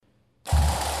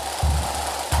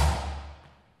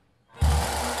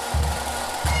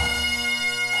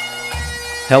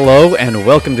Hello and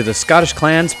welcome to the Scottish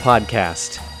Clans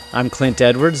podcast. I'm Clint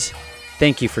Edwards.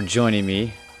 Thank you for joining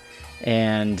me.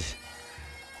 And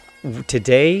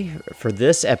today, for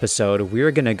this episode,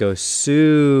 we're going to go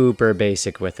super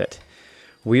basic with it.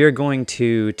 We are going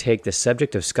to take the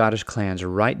subject of Scottish clans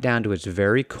right down to its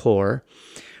very core.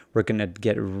 We're going to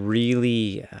get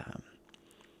really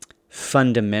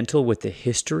fundamental with the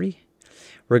history.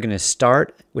 We're going to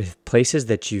start with places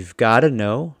that you've got to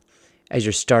know as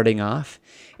you're starting off.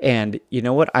 And you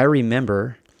know what? I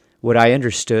remember what I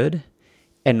understood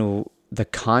and the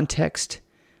context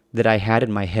that I had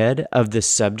in my head of this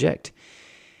subject.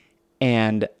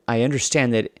 And I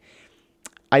understand that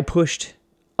I pushed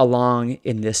along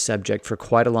in this subject for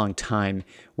quite a long time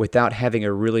without having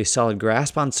a really solid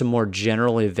grasp on some more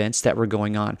general events that were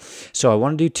going on. So I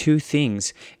want to do two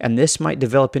things, and this might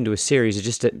develop into a series. It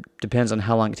just depends on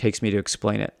how long it takes me to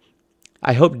explain it.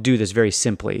 I hope to do this very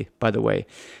simply, by the way,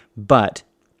 but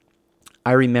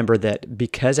I remember that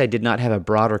because I did not have a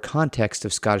broader context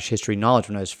of Scottish history knowledge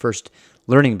when I was first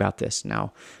learning about this,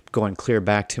 now going clear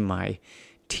back to my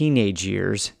teenage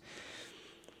years,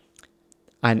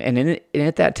 and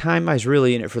at that time I was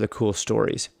really in it for the cool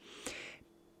stories.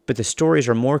 But the stories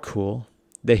are more cool.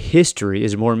 The history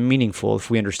is more meaningful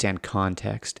if we understand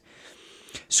context.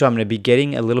 So I'm going to be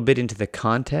getting a little bit into the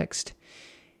context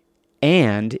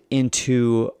and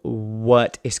into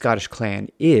what a Scottish clan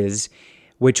is,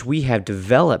 which we have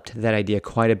developed that idea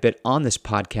quite a bit on this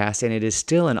podcast, and it is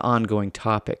still an ongoing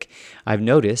topic. I've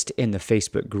noticed in the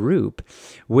Facebook group,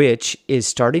 which is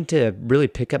starting to really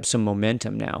pick up some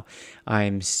momentum now.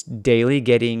 I'm daily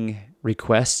getting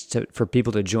requests for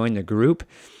people to join the group,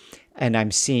 and I'm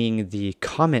seeing the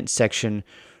comment section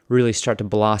really start to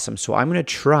blossom. So I'm going to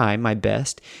try my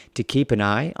best to keep an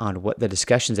eye on what the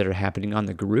discussions that are happening on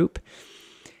the group,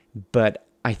 but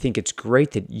I think it's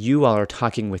great that you all are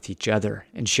talking with each other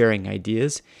and sharing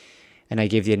ideas. And I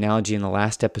gave the analogy in the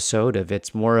last episode of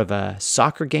it's more of a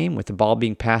soccer game with the ball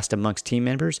being passed amongst team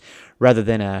members rather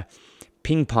than a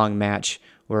ping pong match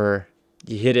where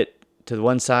you hit it to the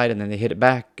one side and then they hit it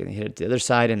back and they hit it to the other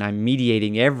side, and I'm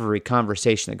mediating every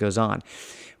conversation that goes on,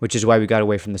 which is why we got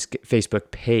away from this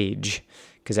Facebook page,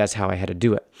 because that's how I had to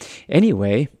do it.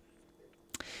 Anyway,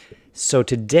 so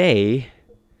today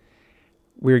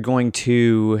we're going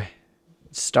to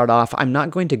start off. I'm not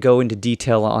going to go into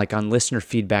detail like on listener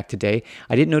feedback today.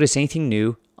 I didn't notice anything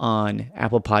new on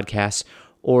Apple Podcasts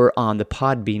or on the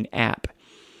Podbean app.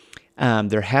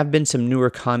 There have been some newer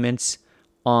comments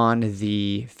on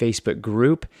the Facebook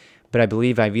group, but I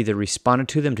believe I've either responded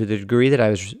to them to the degree that I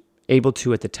was able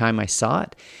to at the time I saw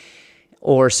it,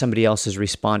 or somebody else has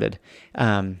responded.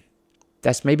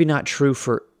 That's maybe not true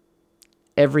for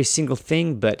every single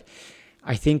thing, but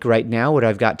I think right now what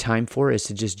I've got time for is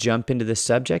to just jump into this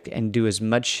subject and do as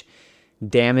much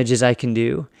damage as I can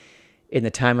do in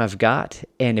the time I've got.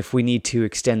 And if we need to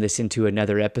extend this into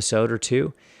another episode or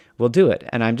two, we'll do it.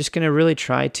 And I'm just going to really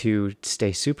try to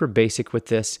stay super basic with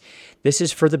this. This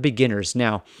is for the beginners.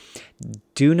 Now,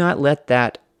 do not let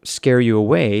that scare you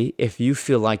away if you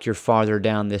feel like you're farther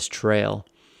down this trail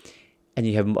and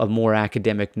you have a more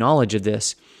academic knowledge of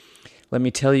this. Let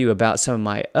me tell you about some of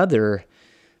my other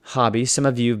hobbies. Some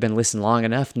of you who've been listening long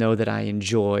enough know that I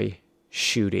enjoy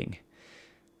shooting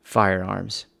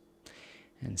firearms.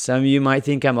 And some of you might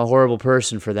think I'm a horrible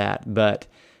person for that, but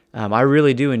I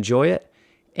really do enjoy it.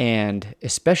 And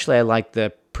especially I like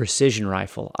the precision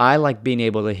rifle. I like being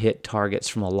able to hit targets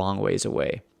from a long ways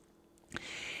away.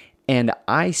 And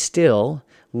I still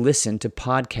listen to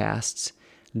podcasts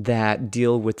that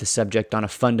deal with the subject on a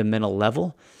fundamental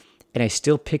level, and I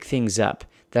still pick things up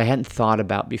that I hadn't thought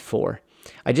about before.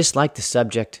 I just like the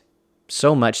subject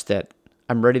so much that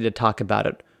I'm ready to talk about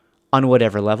it on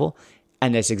whatever level,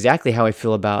 and that's exactly how I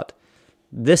feel about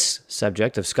this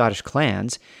subject of Scottish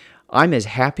clans. I'm as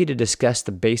happy to discuss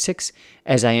the basics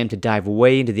as I am to dive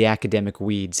way into the academic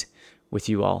weeds with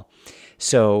you all.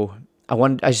 So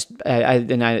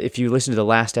if you listen to the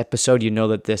last episode, you know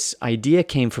that this idea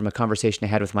came from a conversation I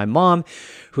had with my mom,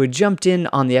 who had jumped in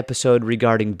on the episode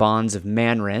regarding bonds of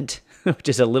man rent, which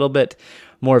is a little bit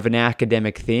more of an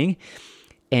academic thing.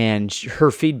 And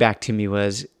her feedback to me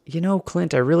was,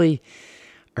 Clint, I really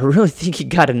think you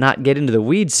got to not get into the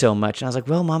weeds so much. And I was like,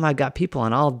 well, Mom, I've got people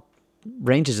on all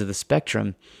ranges of the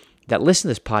spectrum that listen to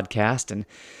this podcast,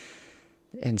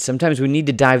 and sometimes we need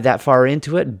to dive that far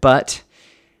into it. But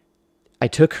I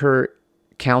took her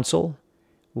counsel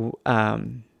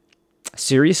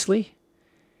seriously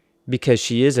because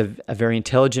she is a very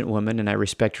intelligent woman, and I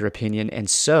respect her opinion. And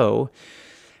so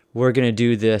we're going to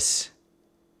do this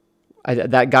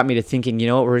that got me to thinking, you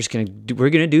know what, we're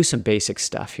gonna do some basic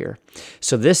stuff here.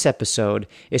 So this episode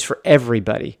is for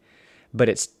everybody, but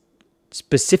it's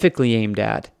specifically aimed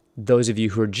at those of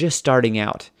you who are just starting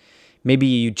out. Maybe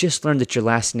you just learned that your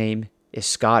last name is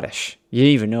Scottish. You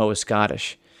didn't even know it was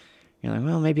Scottish. You're like,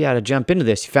 well, maybe I ought to jump into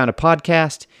this. You found a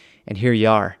podcast, and here you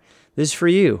are. This is for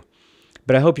you.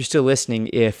 But I hope you're still listening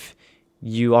if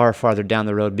you are farther down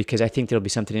the road, because I think there'll be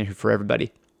something in here for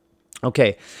everybody.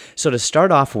 Okay, so to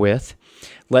start off with,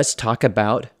 let's talk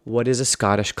about what is a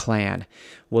Scottish clan.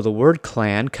 Well, the word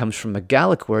clan comes from a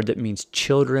Gaelic word that means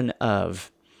children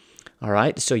of. All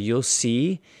right, so you'll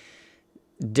see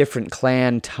different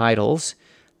clan titles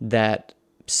that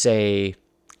say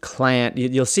clan.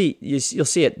 You'll see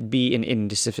it be in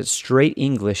just if it's straight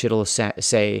English, it'll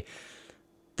say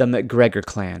the McGregor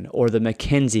clan or the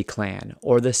Mackenzie clan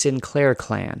or the Sinclair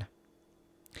clan.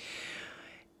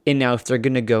 And now if they're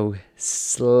going to go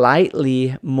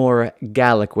slightly more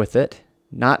Gaelic with it,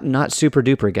 not super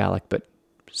duper Gaelic, but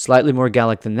slightly more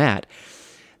Gaelic than that,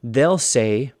 they'll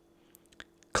say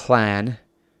Clan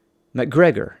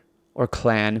McGregor or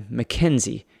Clan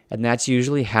Mackenzie. And that's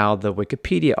usually how the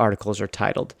Wikipedia articles are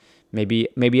titled.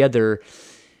 Maybe other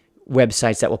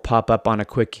websites that will pop up on a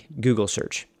quick Google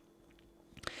search.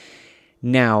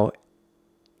 Now,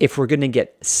 if we're going to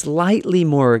get slightly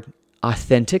more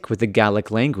authentic with the Gaelic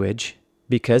language,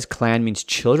 because clan means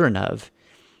children of,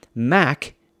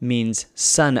 Mac means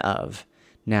son of.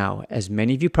 Now, as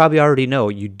many of you probably already know,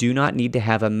 you do not need to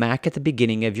have a Mac at the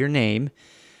beginning of your name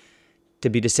to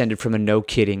be descended from a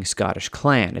no-kidding Scottish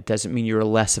clan. It doesn't mean you're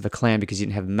less of a clan because you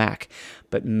didn't have Mac.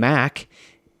 But Mac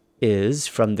is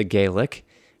from the Gaelic,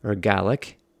 or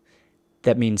Gaelic,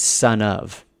 that means son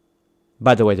of.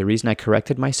 By the way, the reason I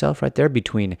corrected myself right there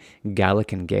between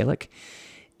Gaelic and Gaelic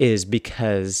is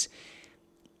because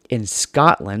in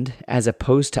Scotland, as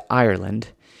opposed to Ireland,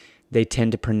 they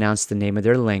tend to pronounce the name of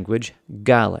their language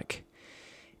Gaelic.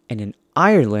 And in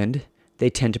Ireland,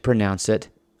 they tend to pronounce it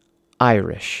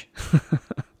Irish.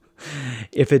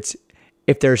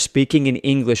 If they're speaking in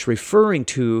English referring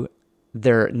to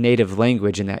their native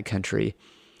language in that country,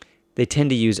 they tend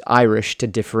to use Irish to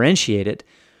differentiate it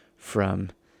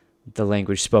from the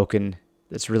language spoken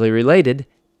that's really related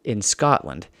in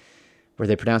Scotland. Where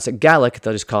they pronounce it Gaelic,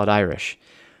 they'll just call it Irish.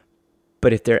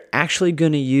 But if they're actually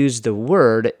going to use the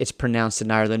word, it's pronounced in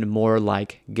Ireland more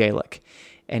like Gaelic.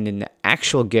 And in the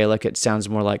actual Gaelic, it sounds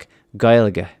more like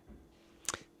Gaeilge.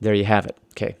 There you have it.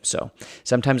 Okay, so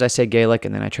sometimes I say Gaelic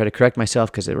and then I try to correct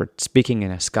myself because they were speaking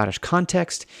in a Scottish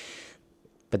context,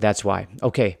 but that's why.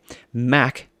 Okay,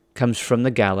 Mac comes from the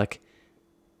Gaelic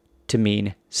to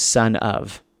mean son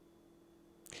of.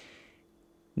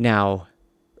 Now,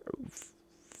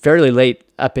 fairly late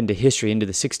up into history, into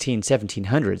the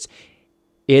 1700s,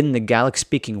 in the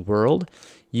Gaelic-speaking world,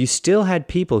 you still had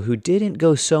people who didn't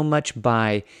go so much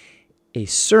by a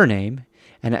surname,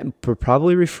 and I'm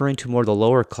probably referring to more the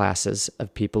lower classes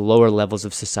of people, lower levels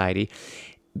of society,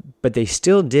 but they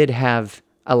still did have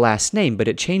a last name, but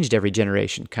it changed every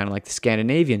generation, kind of like the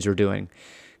Scandinavians were doing,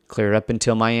 clear up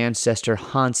until my ancestor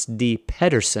Hans D.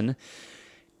 Pedersen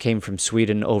came from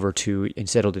Sweden over to and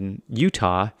settled in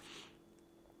Utah.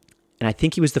 And I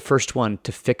think he was the first one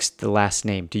to fix the last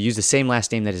name, to use the same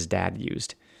last name that his dad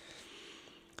used.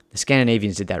 The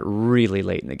Scandinavians did that really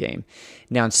late in the game.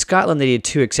 Now, in Scotland, they did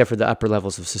too, except for the upper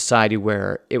levels of society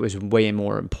where it was way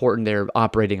more important. They're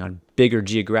operating on bigger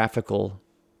geographical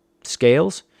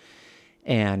scales,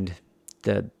 and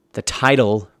the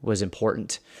title was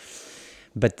important.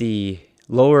 But the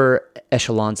lower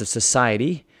echelons of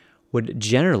society would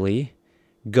generally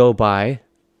go by,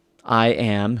 I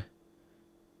am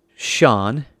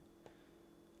Sean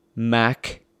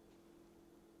Mac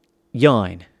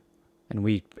Yine. And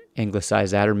we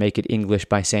anglicize that or make it English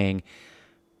by saying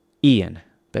Ian.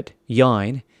 But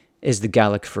Yine is the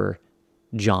Gaelic for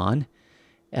John.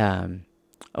 And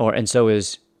so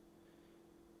is,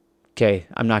 okay,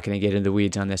 I'm not going to get into the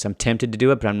weeds on this. I'm tempted to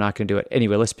do it, but I'm not going to do it.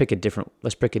 Anyway, let's pick a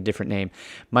different name.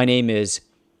 My name is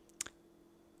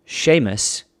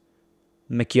Seamus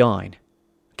McYine.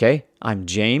 Okay? I'm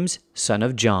James, son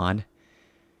of John.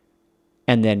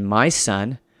 And then my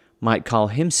son might call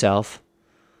himself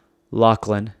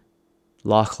Lachlan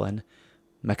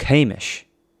McHamish.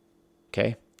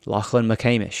 Okay? Lachlan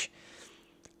McHamish.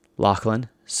 Lachlan,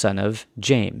 son of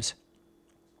James.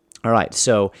 All right,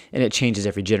 so, and it changes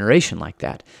every generation like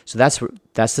that. So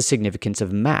that's the significance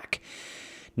of Mac.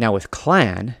 Now with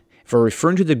clan, if we're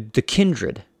referring to the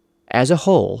kindred as a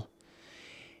whole,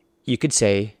 you could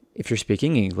say, if you're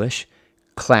speaking English,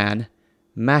 Clan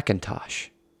Macintosh,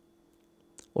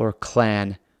 or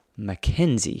Clan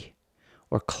Mackenzie,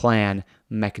 or Clan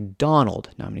MacDonald.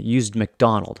 Now I'm going to use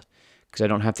MacDonald because I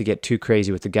don't have to get too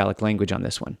crazy with the Gaelic language on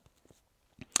this one.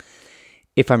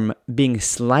 If I'm being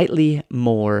slightly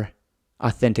more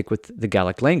authentic with the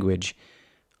Gaelic language,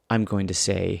 I'm going to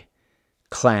say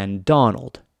Clan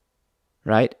Donald,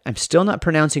 right? I'm still not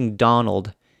pronouncing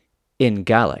Donald in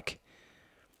Gaelic.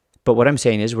 But what I'm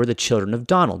saying is we're the children of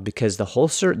Donald because the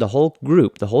whole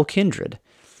group, the whole kindred,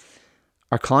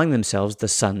 are calling themselves the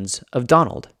sons of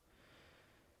Donald.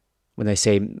 When they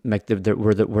say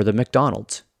we're the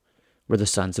MacDonalds, we're the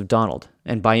sons of Donald.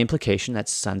 And by implication,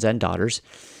 that's sons and daughters.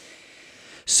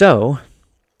 So,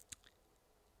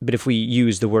 but if we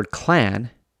use the word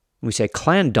clan, we say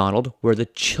Clan Donald, we're the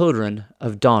children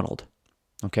of Donald.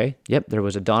 Okay? Yep, there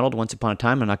was a Donald once upon a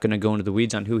time. I'm not going to go into the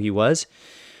weeds on who he was,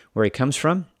 where he comes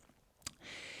from.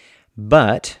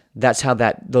 But that's how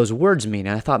those words mean.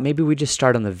 And I thought maybe we just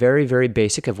start on the very, very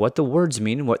basic of what the words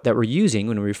mean and what that we're using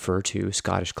when we refer to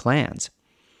Scottish clans.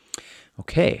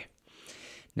 Okay.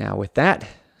 Now, with that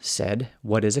said,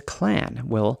 what is a clan?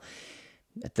 Well,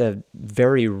 at the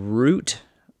very root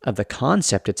of the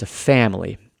concept, it's a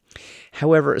family.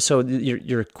 However, so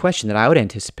your question that I would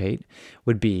anticipate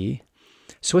would be,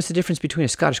 so what's the difference between a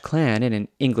Scottish clan and an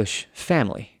English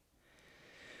family?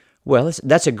 Well,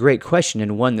 that's a great question,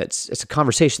 and one it's a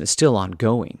conversation that's still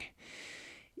ongoing.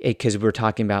 Because we're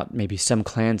talking about maybe some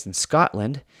clans in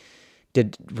Scotland.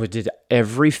 Did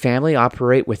every family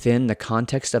operate within the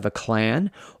context of a clan,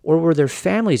 or were there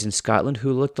families in Scotland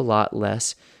who looked a lot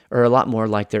less or a lot more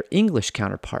like their English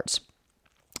counterparts?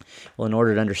 Well, in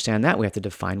order to understand that, we have to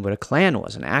define what a clan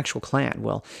was, an actual clan.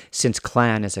 Well, since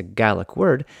clan is a Gaelic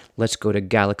word, let's go to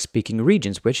Gaelic-speaking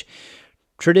regions, which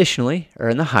traditionally are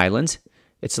in the Highlands.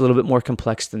 It's a little bit more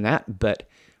complex than that, but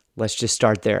let's just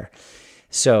start there.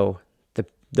 So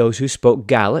those who spoke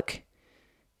Gaelic,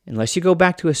 unless you go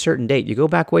back to a certain date, you go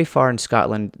back way far in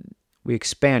Scotland, we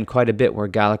expand quite a bit where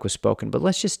Gaelic was spoken, but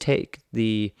let's just take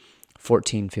the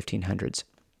 1500s.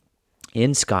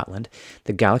 In Scotland,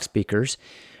 the Gaelic speakers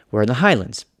were in the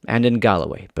Highlands and in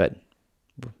Galloway, but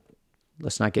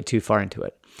let's not get too far into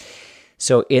it.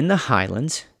 So in the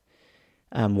Highlands,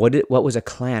 what was a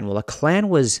clan? Well, a clan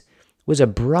was a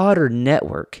broader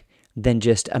network than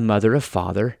just a mother, a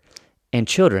father, and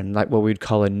children, like what we'd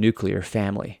call a nuclear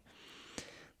family.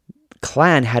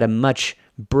 Clan had a much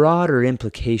broader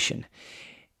implication.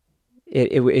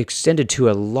 It extended to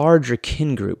a larger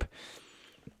kin group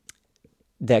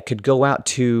that could go out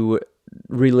to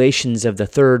relations of the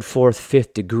third, fourth,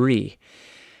 fifth degree.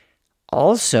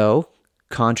 Also,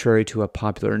 contrary to a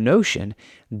popular notion,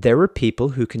 there were people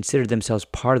who considered themselves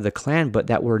part of the clan, but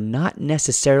that were not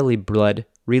necessarily blood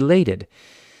related.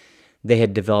 They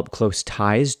had developed close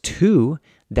ties to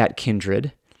that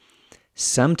kindred.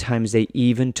 Sometimes they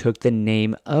even took the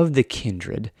name of the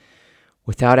kindred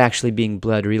without actually being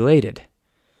blood related.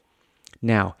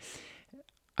 Now,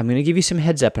 I'm going to give you some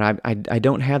heads up, and I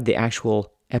don't have the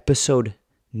actual episode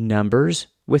numbers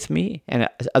with me, and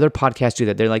other podcasts do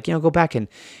that. They're like, go back and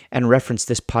reference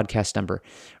this podcast number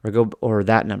or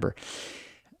that number.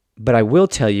 But I will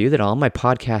tell you that all my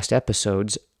podcast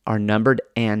episodes are numbered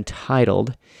and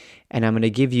titled, and I'm going to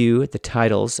give you the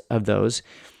titles of those.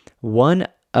 One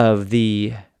of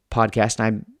the podcasts,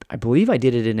 and I believe I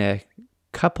did it in a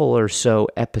couple or so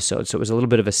episodes, so it was a little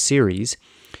bit of a series,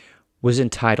 was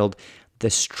entitled The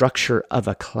Structure of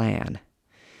a Clan.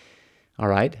 All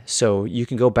right, so you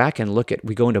can go back and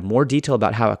we go into more detail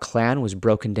about how a clan was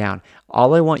broken down.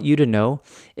 All I want you to know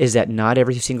is that not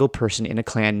every single person in a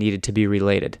clan needed to be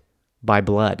related by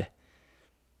blood.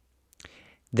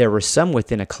 There were some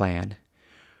within a clan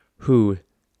who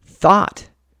thought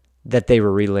that they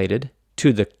were related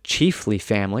to the chiefly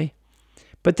family,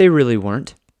 but they really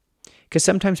weren't. Because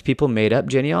sometimes people made up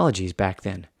genealogies back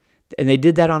then. And they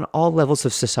did that on all levels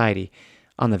of society.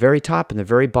 On the very top and the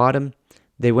very bottom,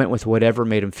 they went with whatever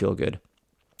made them feel good.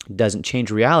 It doesn't change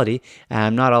reality. And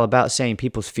I'm not all about saying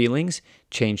people's feelings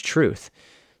change truth.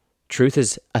 Truth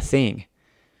is a thing.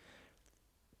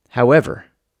 However,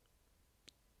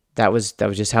 that was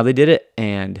just how they did it,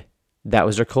 and that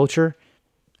was their culture.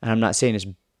 And I'm not saying it's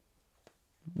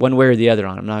one way or the other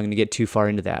on it. I'm not going to get too far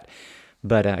into that,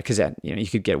 but because you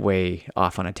could get way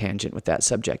off on a tangent with that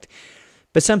subject.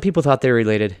 But some people thought they were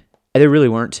related. They really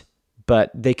weren't,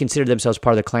 but they considered themselves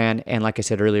part of the clan, and like I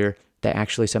said earlier, they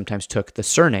actually sometimes took the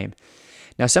surname.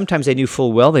 Now, sometimes they knew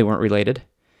full well they weren't related,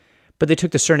 but they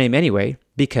took the surname anyway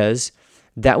because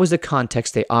that was the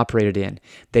context they operated in.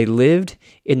 They lived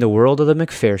in the world of the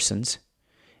MacPhersons,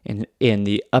 in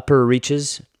the upper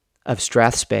reaches of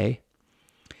Strathspey,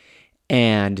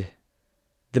 and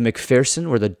the MacPherson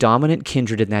were the dominant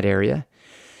kindred in that area.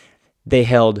 They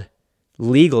held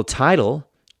legal title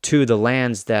to the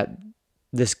lands that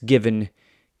this given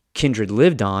kindred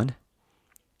lived on.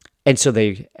 And so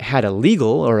they had a legal,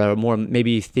 or a more,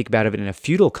 maybe think about it in a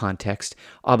feudal context,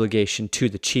 obligation to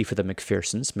the chief of the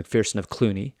McPhersons, McPherson of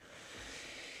Cluny.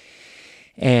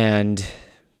 And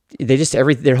they just,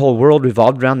 their whole world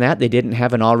revolved around that. They didn't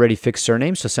have an already fixed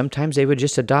surname, so sometimes they would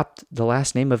just adopt the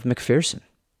last name of McPherson.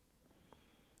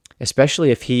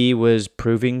 Especially if he was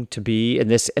proving to be, and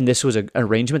this was an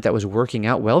arrangement that was working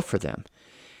out well for them.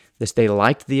 They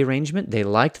liked the arrangement, they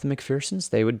liked the McPhersons,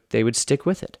 they would stick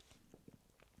with it.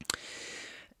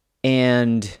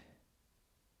 And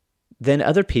then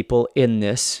other people in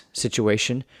this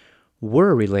situation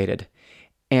were related.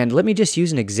 And let me just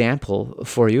use an example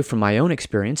for you from my own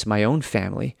experience, my own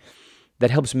family,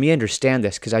 that helps me understand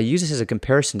this, because I use this as a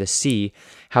comparison to see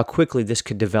how quickly this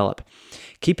could develop.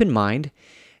 Keep in mind,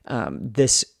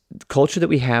 this culture that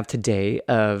we have today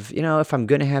of, if I'm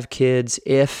going to have kids,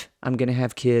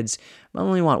 I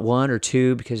only want one or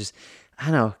two because, I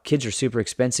don't know, kids are super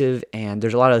expensive and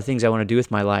there's a lot of things I want to do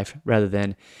with my life rather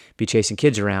than be chasing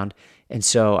kids around. And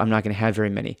so I'm not going to have very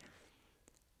many.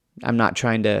 I'm not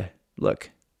trying to, look,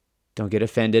 don't get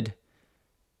offended.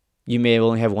 You may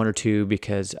only have one or two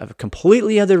because of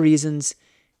completely other reasons,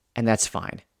 and that's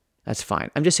fine. That's fine.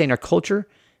 I'm just saying our culture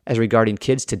as regarding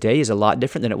kids today is a lot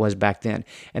different than it was back then.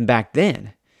 And back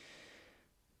then,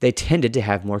 they tended to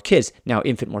have more kids. Now,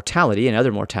 infant mortality and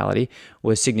other mortality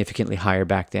was significantly higher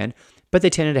back then, but they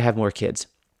tended to have more kids.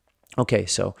 Okay,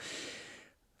 so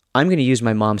I'm going to use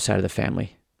my mom's side of the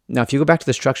family. Now, if you go back to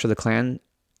the structure of the clan,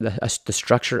 the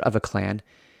structure of a clan,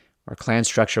 or clan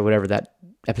structure, whatever that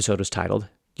episode was titled,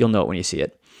 you'll know it when you see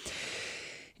it.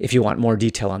 If you want more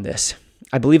detail on this.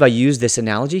 I believe I used this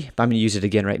analogy, but I'm going to use it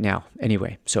again right now.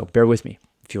 Anyway, so bear with me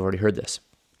if you've already heard this.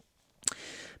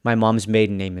 My mom's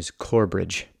maiden name is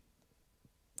Corbridge.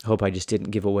 I hope I just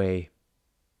didn't give away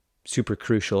super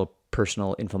crucial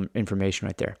personal information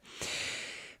right there.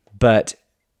 But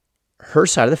her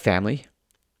side of the family,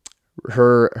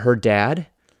 her dad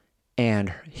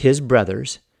and his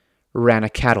brothers ran a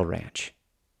cattle ranch.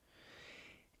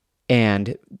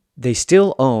 And they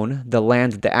still own the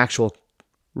land that the actual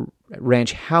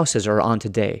ranch houses are on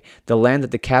today. The land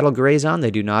that the cattle graze on,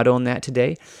 they do not own that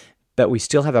today, but we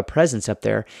still have a presence up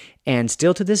there. And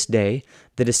still to this day,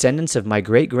 the descendants of my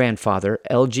great-grandfather,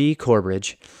 L.G.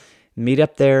 Corbridge, meet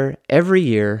up there every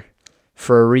year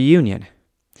for a reunion.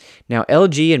 Now,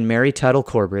 L.G. and Mary Tuttle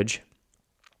Corbridge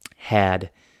had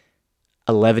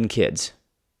 11 kids,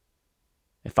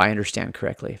 if I understand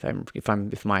correctly.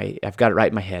 I've got it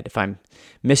right in my head. If I'm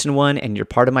missing one and you're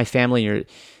part of my family, and you're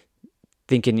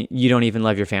thinking you don't even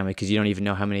love your family because you don't even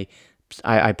know how many,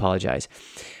 I apologize.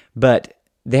 But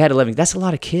they had 11. That's a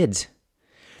lot of kids.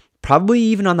 Probably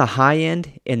even on the high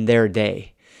end in their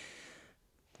day.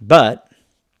 But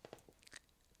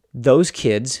those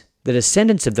kids, the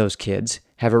descendants of those kids,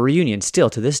 have a reunion still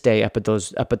to this day up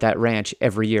at that ranch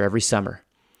every year, every summer.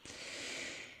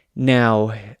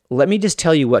 Now, let me just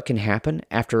tell you what can happen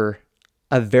after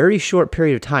a very short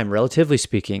period of time, relatively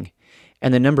speaking,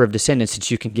 and the number of descendants that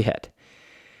you can get.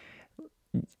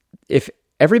 If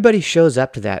everybody shows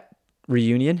up to that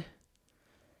reunion,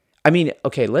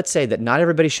 okay, let's say that not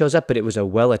everybody shows up, but it was a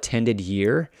well-attended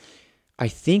year. I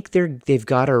think they've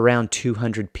got around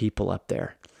 200 people up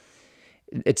there.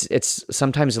 It's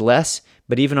sometimes less,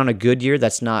 but even on a good year,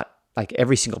 that's not like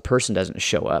every single person doesn't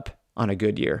show up on a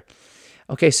good year.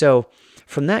 Okay, so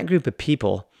from that group of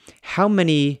people, how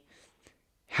many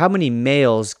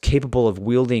males capable of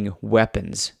wielding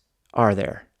weapons are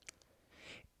there?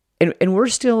 And we're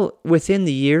still within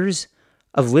the years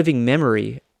of living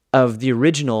memory of the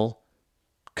original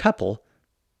couple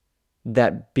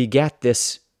that begat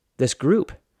this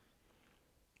group.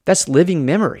 That's living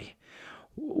memory.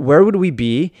 Where would we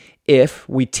be if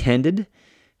we tended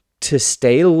to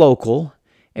stay local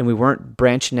and we weren't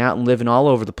branching out and living all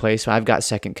over the place? I've got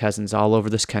second cousins all over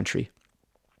this country.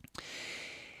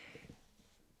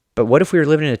 But what if we were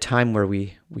living in a time where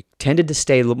we tended to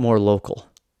stay more local?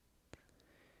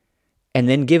 And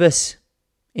then give us,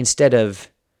 instead of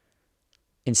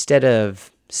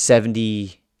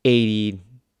 70, 80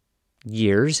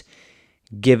 years,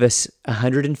 give us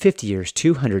 150 years,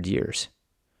 200 years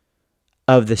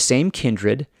of the same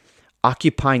kindred,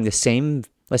 occupying the same,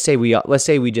 let's say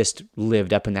we just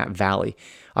lived up in that valley,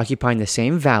 occupying the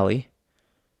same valley.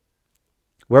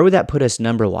 Where would that put us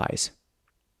number-wise?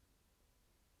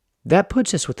 That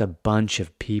puts us with a bunch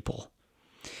of people.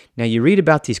 Now, you read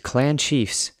about these clan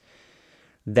chiefs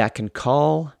that can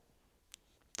call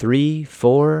 300,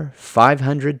 400,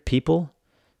 500 people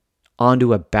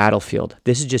onto a battlefield.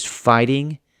 This is just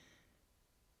fighting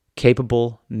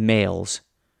capable males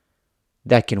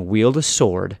that can wield a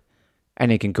sword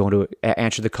and they can go to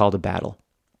answer the call to battle.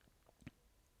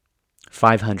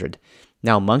 500.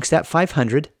 Now, amongst that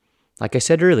 500, like I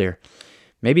said earlier,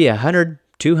 maybe 100,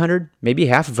 200, maybe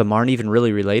half of them aren't even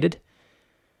really related,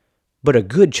 but a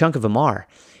good chunk of them are.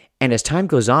 And as time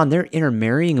goes on, they're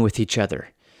intermarrying with each other.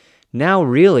 Now,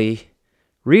 really,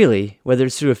 whether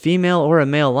it's through a female or a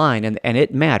male line, and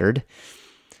it mattered,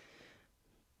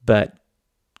 but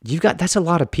that's a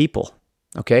lot of people,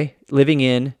 okay, living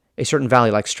in a certain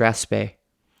valley like Strathspey,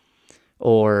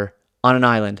 or on an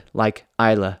island like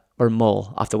Islay or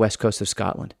Mull off the west coast of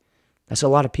Scotland. That's a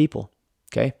lot of people,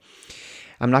 okay?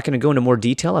 I'm not going to go into more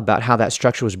detail about how that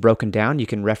structure was broken down. You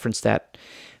can reference that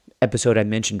episode I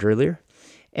mentioned earlier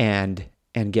and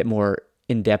get more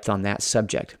in depth on that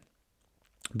subject.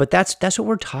 But that's what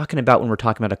we're talking about when we're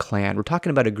talking about a clan. We're talking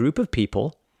about a group of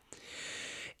people.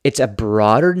 It's a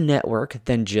broader network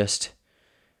than just,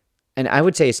 and I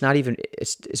would say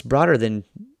it's broader than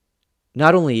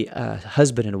not only a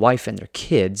husband and wife and their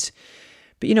kids,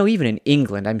 but even in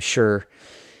England, I'm sure,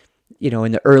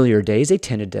 in the earlier days, they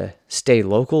tended to stay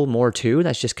local more too.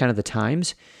 That's just kind of the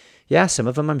times. Yeah, some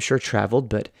of them I'm sure traveled,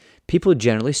 but people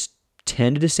generally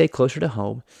tended to stay closer to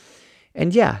home.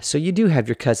 And yeah, so you do have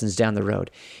your cousins down the road.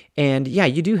 And yeah,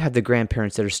 you do have the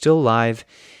grandparents that are still alive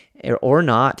or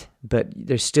not, but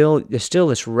there's still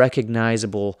this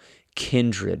recognizable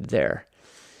kindred there.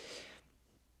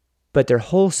 But their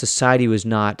whole society was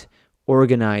not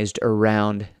organized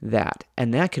around that.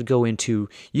 And that could go into,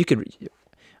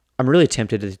 I'm really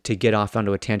tempted to get off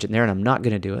onto a tangent there, and I'm not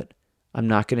going to do it. I'm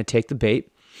not going to take the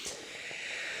bait.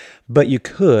 But you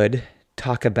could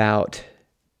talk about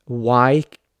why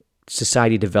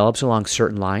society develops along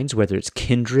certain lines, whether it's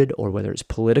kindred or whether it's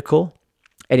political.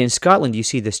 And in Scotland, you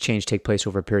see this change take place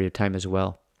over a period of time as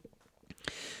well.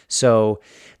 So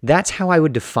that's how I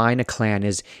would define a clan.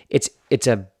 Is it's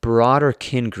a broader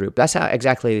kin group. That's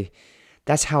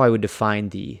how I would define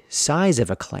the size of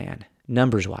a clan,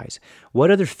 numbers-wise. What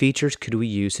other features could we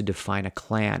use to define a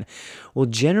clan? Well,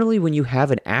 generally, when you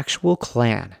have an actual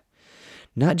clan,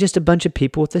 not just a bunch of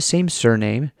people with the same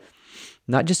surname,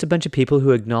 not just a bunch of people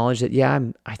who acknowledge that, yeah,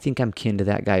 I think I'm kin to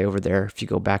that guy over there if you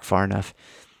go back far enough.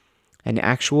 An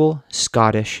actual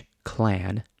Scottish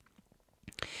clan.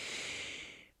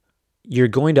 You're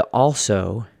going to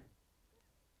also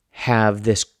have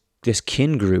this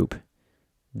kin group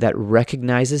that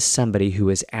recognizes somebody who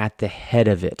is at the head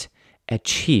of it. A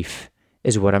chief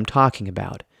is what I'm talking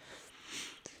about.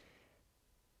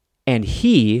 And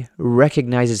he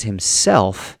recognizes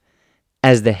himself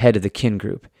as the head of the kin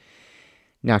group.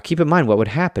 Now, keep in mind what would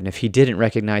happen if he didn't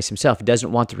recognize himself. He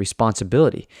doesn't want the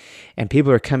responsibility. And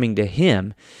people are coming to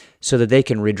him so that they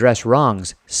can redress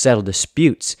wrongs, settle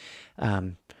disputes,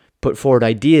 put forward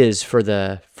ideas for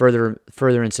the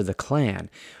furtherance of the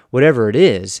clan. Whatever it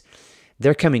is,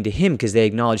 they're coming to him because they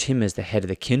acknowledge him as the head of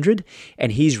the kindred,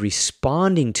 and he's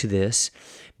responding to this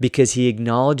because he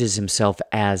acknowledges himself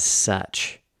as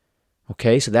such.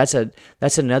 Okay, so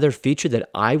that's another feature that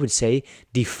I would say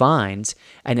defines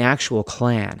an actual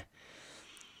clan.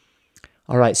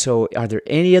 All right, so are there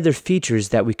any other features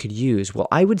that we could use? Well,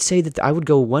 I would say that I would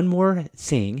go one more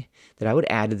thing that I would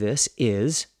add to this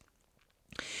is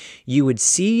you would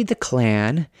see the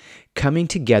clan coming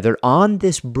together on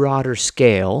this broader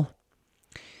scale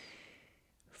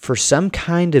for some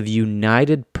kind of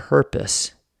united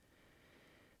purpose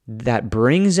that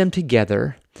brings them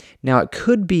together. Now, it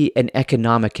could be an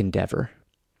economic endeavor.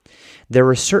 There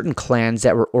were certain clans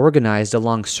that were organized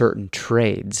along certain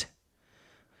trades.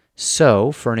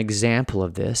 So, for an example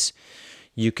of this,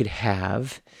 you could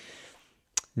have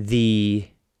the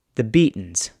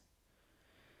Beatons.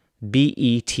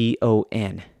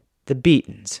 B-E-T-O-N. The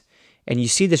Beatons. And you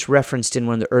see this referenced in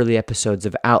one of the early episodes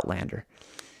of Outlander,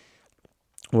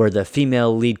 where the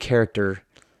female lead character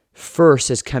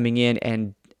first is coming in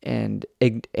and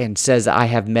says, I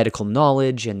have medical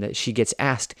knowledge, and that she gets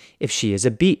asked if she is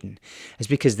a Beaton. It's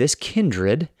because this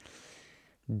kindred,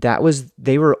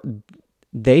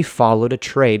 they followed a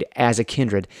trade as a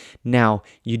kindred. Now,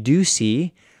 you do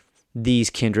see these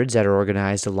kindreds that are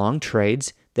organized along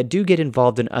trades that do get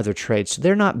involved in other trades. So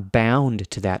they're not bound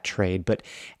to that trade, but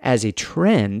as a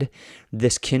trend,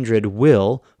 this kindred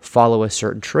will follow a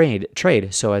certain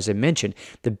trade. So as I mentioned,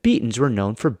 the Beatons were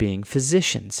known for being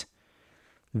physicians.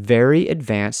 Very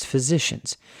advanced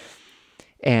physicians.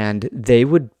 And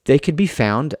they could be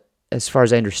found, as far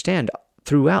as I understand,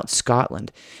 throughout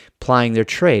Scotland, plying their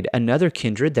trade. Another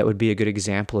kindred that would be a good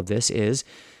example of this is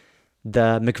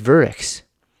the MacVurrichs.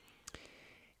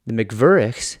 The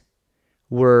MacVurrichs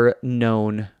were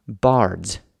known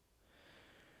bards.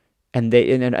 And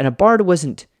a bard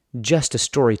wasn't just a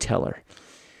storyteller.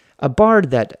 A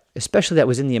bard especially that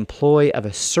was in the employ of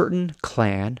a certain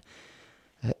clan,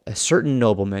 a certain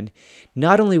nobleman,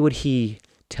 not only would he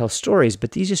tell stories,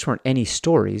 but these just weren't any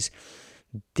stories.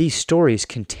 These stories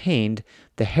contained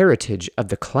the heritage of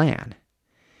the clan.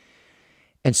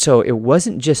 And so it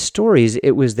wasn't just stories,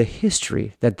 it was the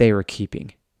history that they were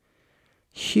keeping.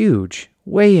 Huge,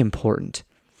 way important.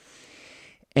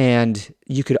 And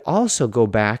you could also go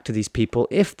back to these people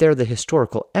if they're the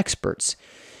historical experts.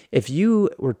 If you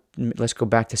were, let's go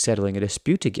back to settling a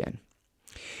dispute again.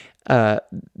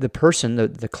 The person,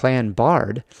 the clan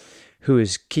bard, who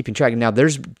is keeping track. Now,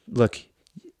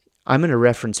 I'm going to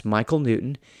reference Michael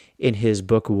Newton in his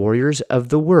book, Warriors of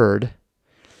the Word.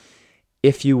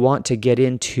 If you want to get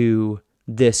into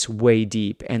this way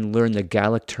deep and learn the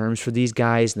Gallic terms for these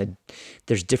guys, and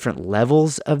there's different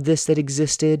levels of this that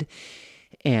existed,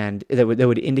 and that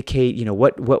would indicate,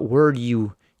 what word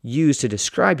you use to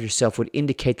describe yourself would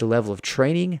indicate the level of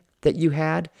training that you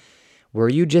had. Were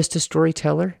you just a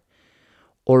storyteller?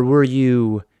 Or were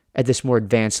you at this more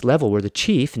advanced level where the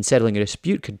chief, in settling a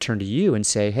dispute, could turn to you and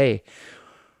say, hey,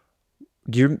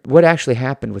 what actually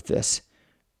happened with this?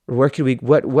 Or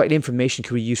what information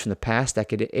could we use from the past that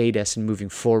could aid us in moving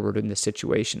forward in this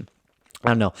situation? I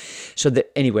don't know. So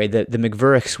anyway, the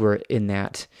McVurrichs were in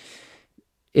that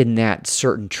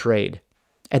certain trade.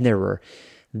 And there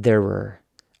were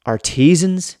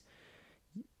artisans,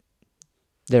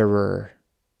 there were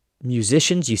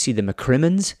musicians. You see the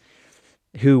McCrimmons,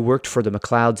 who worked for the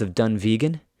MacLeods of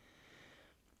Dunvegan,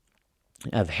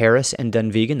 of Harris and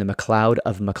Dunvegan, the MacLeod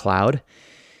of MacLeod,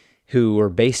 who were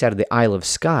based out of the Isle of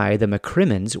Skye. The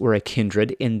McCrimmons were a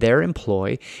kindred in their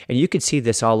employ, and you could see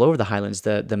this all over the Highlands.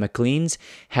 The MacLeans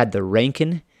had the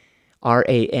Rankin,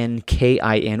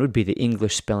 Rankin would be the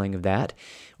English spelling of that,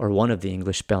 or one of the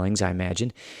English spellings, I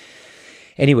imagine.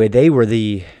 Anyway, they were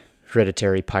the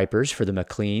hereditary pipers for the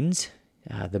MacLeans.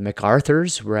 The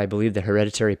MacArthurs were, I believe, the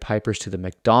hereditary pipers to the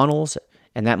MacDonalds,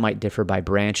 and that might differ by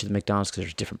branch of the MacDonalds because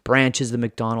there's different branches of the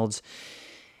MacDonalds.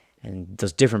 And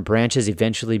those different branches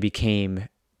eventually became,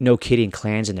 no kidding,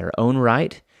 clans in their own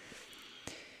right.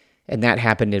 And that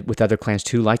happened with other clans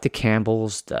too, like the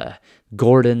Campbells, the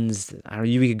Gordons.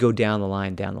 We could go down the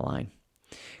line.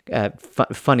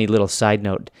 Funny little side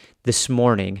note. This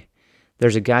morning,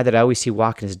 there's a guy that I always see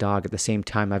walking his dog at the same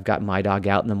time I've got my dog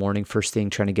out in the morning, first thing,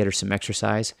 trying to get her some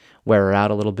exercise, wear her out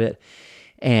a little bit.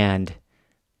 And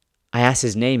I asked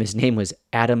his name. His name was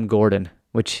Adam Gordon,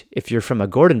 which, if you're from a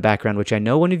Gordon background, which I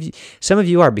know some of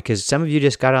you are, because some of you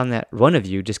just got on the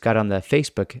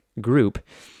Facebook group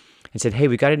and said, hey,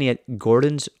 we got any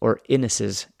Gordons or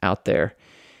Inneses out there?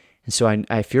 And so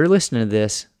if you're listening to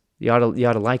this, you ought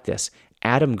to like this.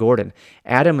 Adam Gordon.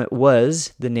 Adam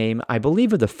was the name, I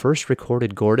believe, of the first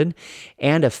recorded Gordon,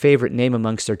 and a favorite name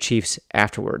amongst their chiefs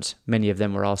afterwards. Many of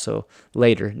them were also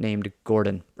later named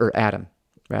Gordon, or Adam,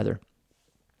 rather.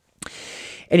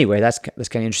 Anyway, that's kind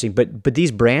of interesting. But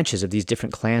these branches of these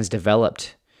different clans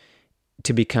developed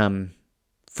to become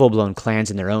full-blown clans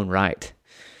in their own right.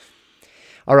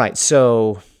 All right,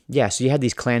 so you had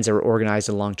these clans that were organized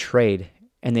along trade,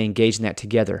 and they engaged in that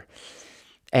together.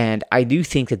 And I do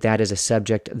think that is a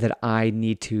subject that I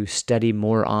need to study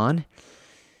more on.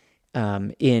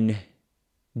 In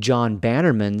John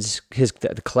Bannerman's,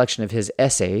 the collection of his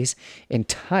essays,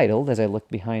 entitled, as I look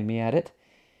behind me at it,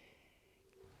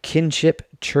 Kinship,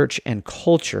 Church, and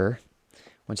Culture.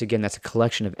 Once again, that's a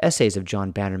collection of essays of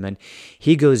John Bannerman.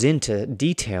 He goes into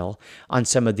detail on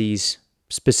some of these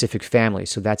specific families.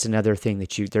 So that's another thing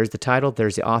there's the title,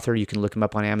 there's the author. You can look him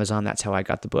up on Amazon. That's how I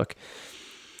got the book.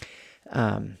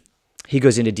 He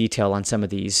goes into detail on some of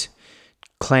these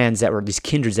clans these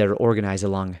kindreds that are organized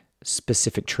along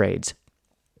specific trades.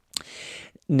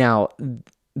 Now,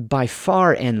 by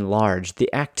far and large,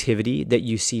 the activity that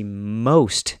you see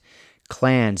most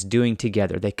clans doing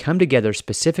together, they come together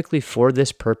specifically for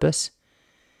this purpose,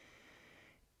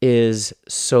 is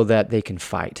so that they can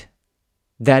fight.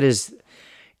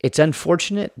 It's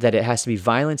unfortunate that it has to be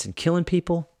violence and killing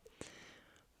people,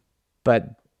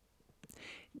 but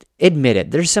admit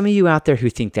it. There's some of you out there who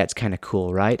think that's kind of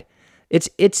cool, right? It's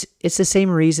the same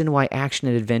reason why action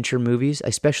and adventure movies,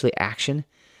 especially action,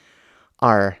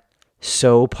 are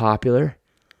so popular.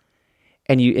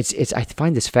 And I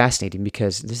find this fascinating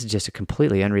because this is just a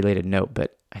completely unrelated note,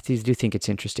 but I do think it's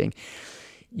interesting.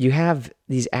 You have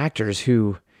these actors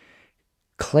who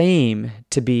claim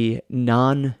to be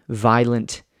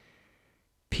non-violent,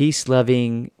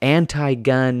 peace-loving,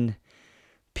 anti-gun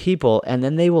people, and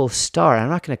then they will star. I'm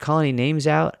not going to call any names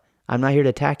out. I'm not here to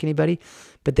attack anybody,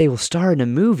 but they will star in a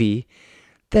movie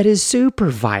that is super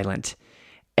violent.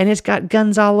 and it's got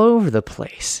guns all over the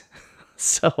place.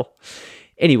 So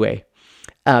anyway,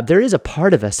 there is a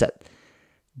part of us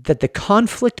that the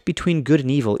conflict between good and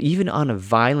evil, even on a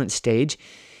violent stage,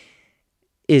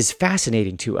 is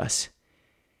fascinating to us.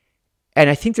 And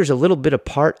I think there's a little bit of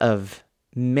part of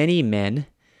many men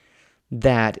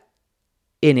that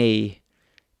in a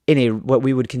what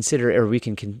we would consider, or we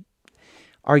can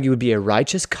argue would be a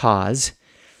righteous cause,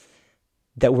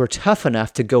 that we're tough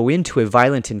enough to go into a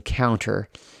violent encounter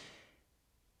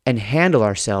and handle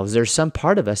ourselves. There's some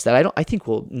part of us that I think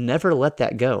will never let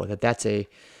that go, that's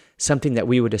something that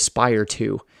we would aspire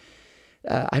to.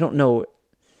 I don't know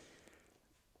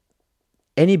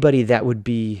anybody that would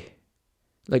be,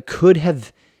 like, could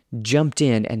have jumped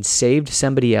in and saved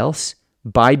somebody else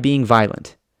by being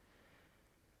violent,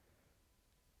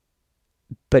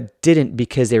 but didn't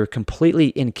because they were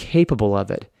completely incapable of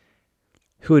it,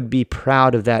 who would be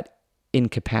proud of that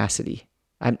incapacity.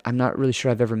 I'm not really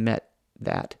sure I've ever met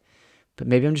that, but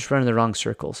maybe I'm just running the wrong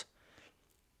circles.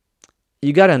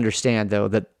 You got to understand, though,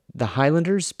 that the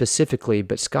Highlanders specifically,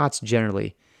 but Scots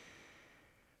generally,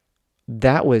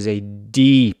 that was a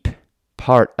deep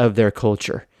part of their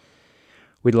culture.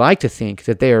 We'd like to think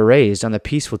that they are raised on the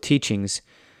peaceful teachings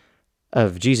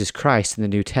of Jesus Christ in the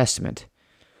New Testament.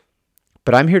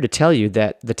 But I'm here to tell you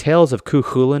that the tales of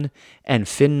Cuchulainn and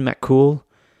Finn MacCool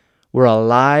were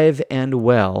alive and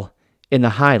well in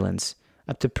the Highlands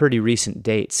up to pretty recent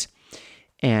dates.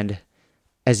 And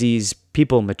as these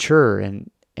people mature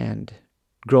and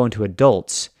grow into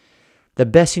adults, the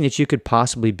best thing that you could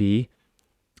possibly be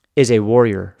is a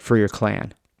warrior for your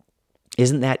clan.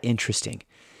 Isn't that interesting?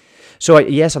 So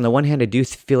yes, on the one hand, I do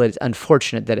feel it's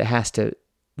unfortunate that it has to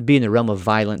be in the realm of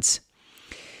violence.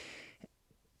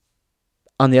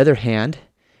 On the other hand,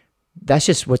 that's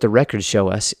just what the records show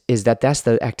us, is that's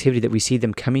the activity that we see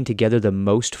them coming together the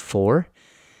most for,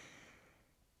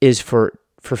 is for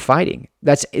fighting.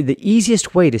 That's the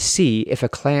easiest way to see if a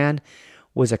clan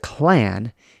was a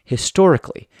clan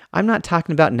historically. I'm not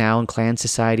talking about now in clan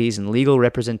societies and legal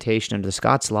representation under the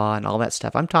Scots law and all that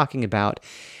stuff. I'm talking about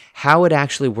how it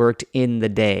actually worked in the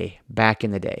day, back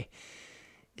in the day.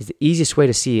 Is the easiest way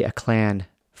to see a clan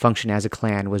function as a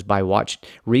clan was by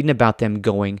reading about them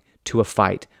going to a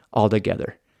fight all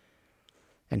together.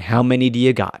 And how many do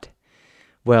you got?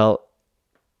 Well,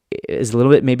 it's a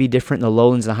little bit maybe different in the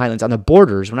lowlands and the highlands. On the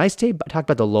borders, when I talk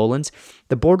about the lowlands,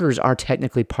 the borders are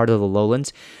technically part of the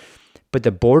lowlands, but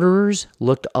the borderers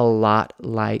looked a lot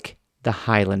like the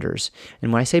Highlanders.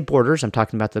 And when I say borders, I'm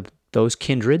talking about those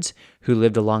kindreds who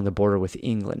lived along the border with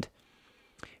England.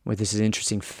 Well, this is an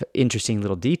interesting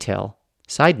little detail,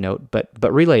 side note, but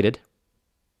related,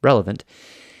 relevant,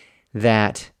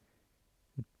 that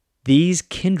these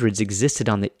kindreds existed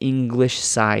on the English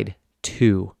side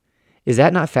too. Is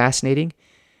that not fascinating?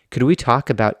 Could we talk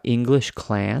about English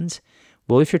clans?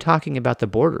 Well, if you're talking about the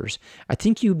borders, I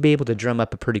think you'd be able to drum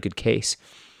up a pretty good case,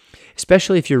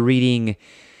 especially if you're reading,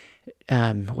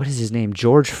 what is his name?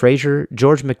 George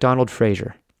MacDonald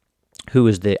Fraser, who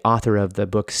is the author of the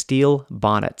book Steel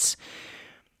Bonnets.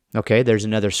 Okay, there's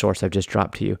another source I've just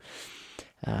dropped to you.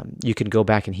 You can go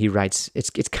back and he writes, it's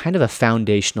kind of a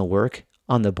foundational work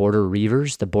on the border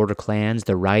reivers, the border clans,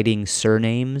 the riding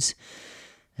surnames,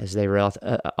 as they were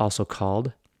also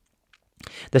called.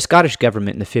 The Scottish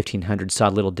government in the 1500s saw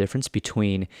little difference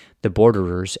between the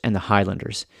borderers and the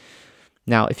Highlanders.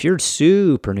 Now, if you're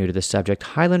super new to the subject,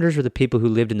 Highlanders were the people who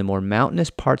lived in the more mountainous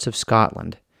parts of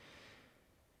Scotland.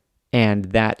 And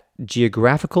that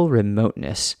geographical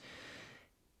remoteness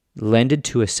lended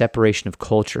to a separation of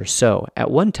culture. So,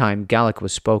 at one time, Gaelic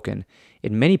was spoken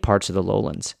in many parts of the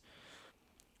lowlands.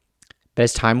 But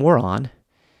as time wore on,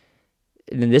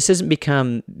 and this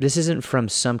isn't from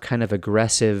some kind of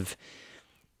aggressive,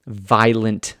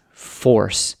 violent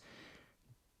force.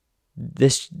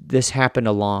 This happened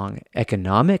along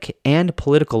economic and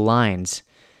political lines.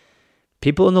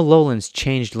 People in the lowlands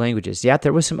changed languages. Yeah,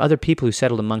 there were some other people who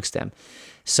settled amongst them.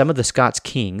 Some of the Scots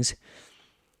kings,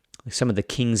 some of the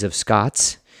kings of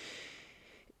Scots,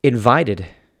 invited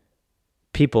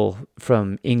people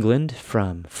from England,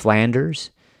 from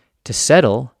Flanders, to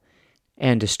settle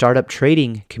and to start up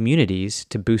trading communities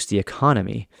to boost the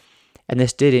economy. And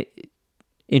this did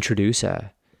introduce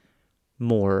a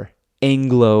more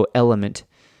Anglo element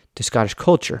to Scottish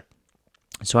culture.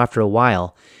 So after a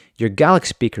while, your Gaelic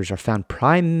speakers are found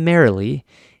primarily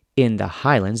in the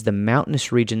Highlands, the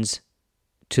mountainous regions.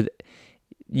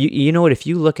 You know what? If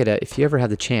you ever have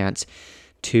the chance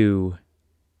to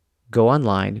go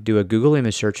online, do a Google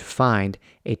image search, find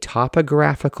a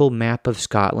topographical map of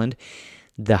Scotland,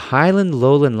 the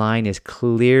Highland-Lowland line is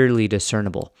clearly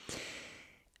discernible.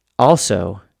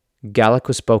 Also, Gaelic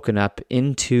was spoken up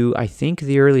into, I think,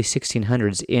 the early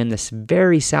 1600s in this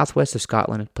very southwest of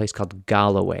Scotland, a place called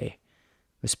Galloway.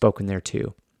 It was spoken there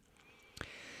too.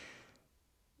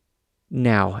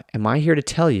 Now, am I here to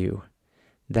tell you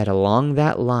that along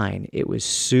that line, it was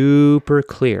super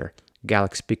clear?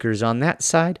 Gaelic speakers on that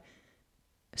side,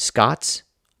 Scots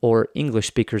or English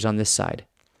speakers on this side.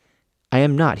 I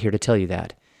am not here to tell you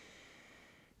that.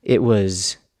 It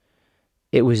was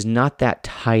not that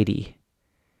tidy.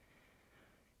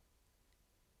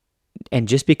 And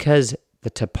just because the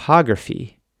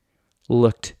topography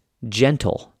looked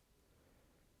gentle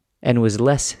and was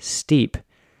less steep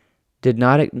did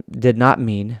not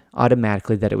mean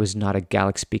automatically that it was not a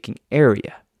Gaelic-speaking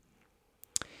area.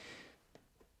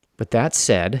 But that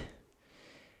said,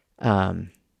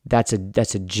 that's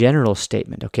a general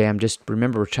statement. Okay,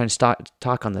 remember we're trying to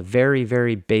talk on the very,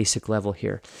 very basic level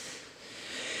here.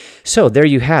 So there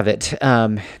you have it.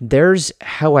 There's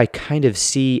how I kind of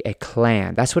see a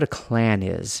clan. That's what a clan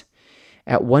is.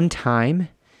 At one time,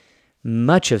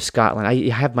 much of Scotland, I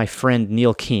have my friend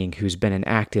Neil King, who's been an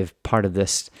active part of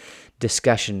this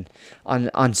discussion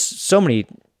on so many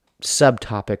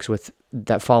subtopics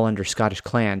that fall under Scottish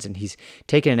clans, and he's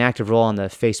taken an active role on the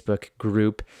Facebook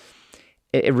group,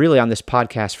 really on this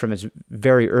podcast from its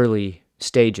very early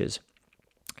stages.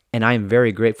 And I am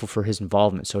very grateful for his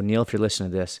involvement. So Neil, if you're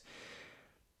listening to this,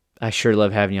 I sure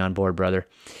love having you on board, brother.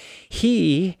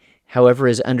 He,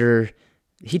 however,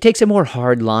 he takes a more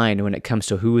hard line when it comes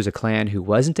to who was a clan, who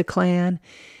wasn't a clan.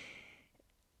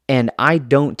 And I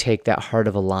don't take that hard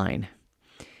of a line.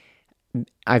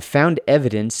 I've found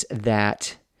evidence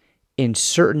that in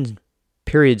certain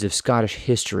periods of Scottish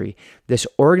history, this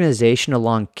organization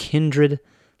along kindred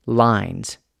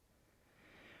lines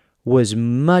was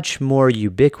much more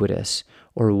ubiquitous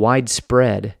or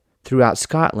widespread throughout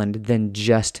Scotland than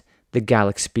just the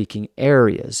Gaelic-speaking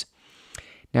areas.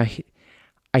 Now,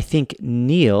 I think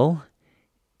Neil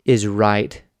is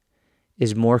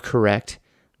more correct,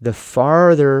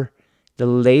 the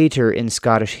later in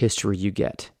Scottish history you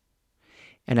get.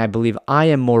 And I believe I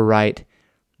am more right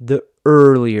the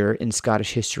earlier in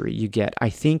Scottish history you get. I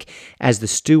think as the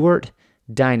Stuart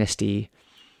dynasty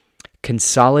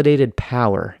consolidated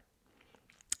power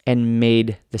and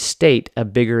made the state a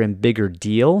bigger and bigger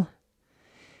deal.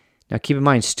 Now keep in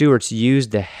mind, Stuarts used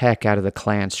the heck out of the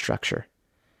clan structure.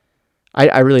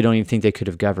 I really don't even think they could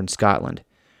have governed Scotland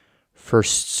for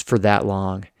that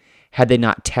long had they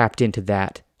not tapped into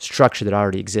that structure that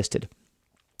already existed.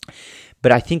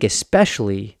 But I think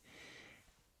especially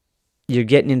you're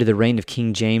getting into the reign of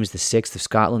King James VI of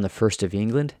Scotland, the first of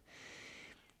England.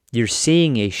 You're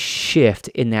seeing a shift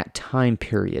in that time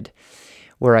period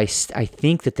where I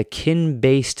think that the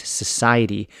kin-based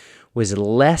society was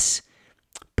less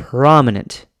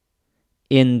prominent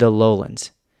in the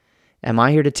lowlands. Am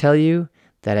I here to tell you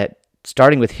that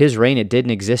starting with his reign, it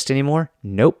didn't exist anymore?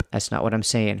 Nope, that's not what I'm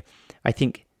saying. I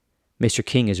think Mr.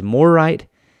 King is more right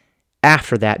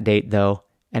after that date, though,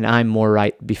 and I'm more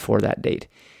right before that date.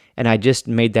 And I just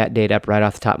made that date up right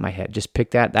off the top of my head. Just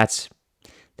pick that.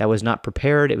 That was not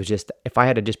prepared. It was just, if I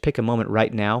had to just pick a moment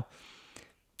right now,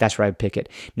 that's where I'd pick it.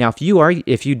 Now,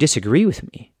 if you disagree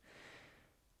with me,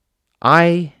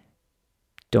 I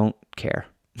don't care.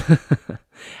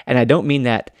 And I don't mean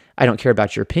that I don't care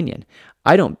about your opinion.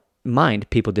 I don't mind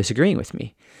people disagreeing with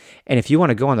me. And if you want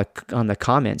to go on the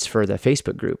comments for the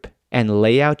Facebook group and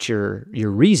lay out your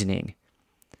reasoning,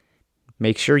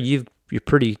 make sure you're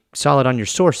pretty solid on your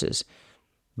sources.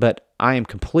 But I am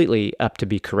completely up to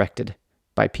be corrected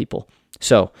by people.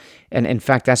 So, and in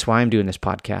fact, that's why I'm doing this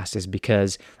podcast, is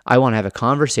because I want to have a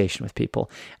conversation with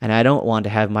people, and I don't want to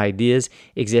have my ideas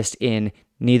exist in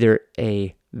neither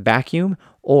a vacuum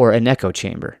or an echo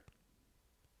chamber.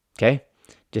 Okay?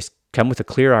 Just come with a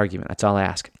clear argument. That's all I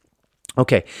ask.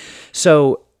 Okay.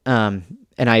 So, and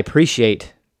I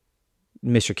appreciate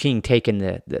Mr. King taking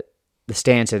the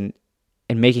stance and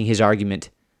making his argument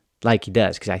like he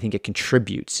does, because I think it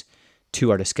contributes to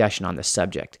our discussion on this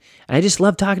subject. And I just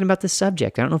love talking about this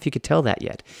subject. I don't know if you could tell that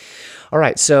yet. All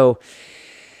right, so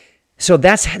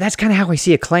that's kind of how I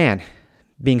see a clan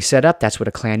being set up. That's what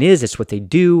a clan is. It's what they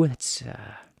do. That's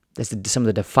some of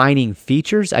the defining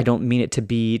features. I don't mean it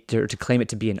to claim it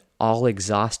to be an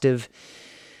all-exhaustive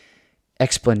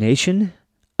explanation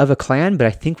of a clan, but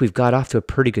I think we've got off to a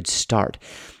pretty good start.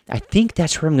 I think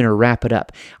that's where I'm going to wrap it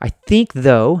up. I think,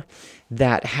 though,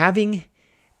 that having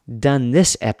done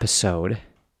this episode,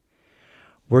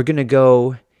 we're going to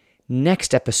go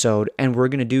next episode and we're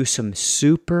going to do some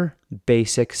super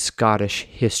basic Scottish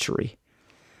history.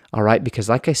 All right? Because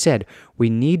like I said, we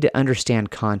need to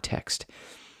understand context.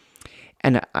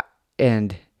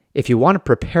 And if you want to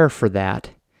prepare for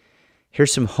that,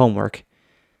 here's some homework.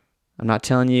 I'm not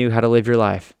telling you how to live your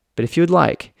life, but if you would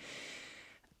like,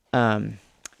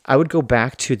 I would go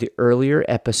back to the earlier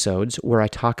episodes where I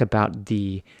talk about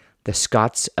the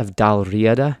Scots of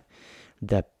Dalriada,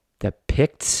 the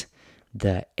Picts,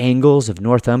 the Angles of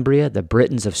Northumbria, the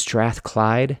Britons of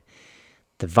Strathclyde,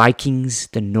 the Vikings,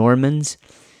 the Normans,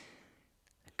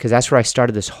 because that's where I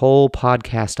started this whole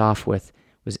podcast off with,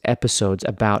 was episodes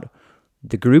about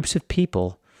the groups of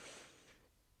people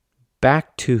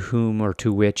back to whom or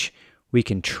to which we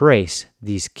can trace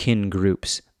these kin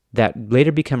groups that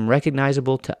later become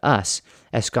recognizable to us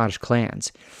as Scottish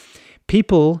clans.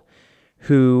 People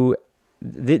who,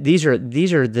 these are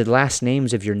the last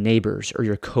names of your neighbors or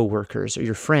your coworkers or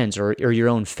your friends or your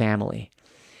own family.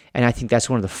 And I think that's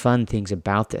one of the fun things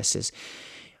about this is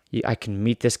I can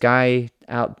meet this guy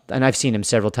out, and I've seen him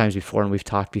several times before and we've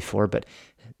talked before, but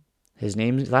his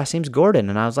last name's Gordon.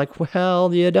 And I was like,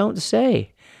 well, you don't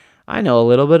say. I know a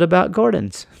little bit about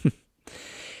Gordons.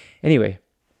 Anyway,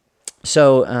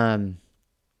 so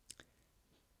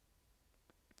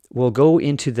we'll go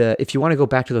into if you want to go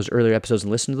back to those earlier episodes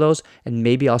and listen to those, and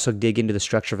maybe also dig into the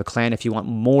structure of a clan if you want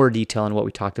more detail on what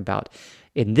we talked about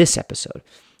in this episode.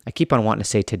 I keep on wanting to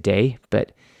say today,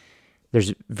 but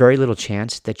there's very little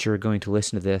chance that you're going to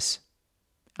listen to this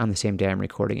on the same day I'm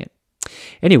recording it.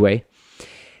 Anyway,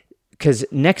 because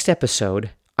next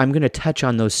episode, I'm going to touch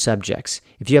on those subjects.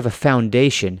 If you have a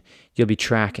foundation, you'll be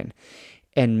tracking.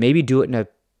 And maybe do it in a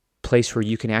place where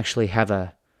you can actually have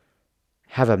a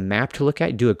map to look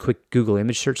at. Do a quick Google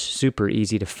image search. Super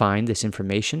easy to find this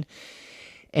information.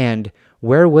 And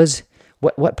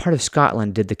what part of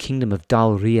Scotland did the kingdom of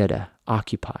Dalriada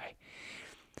occupy?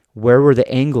 Where were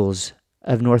the Angles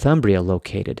of Northumbria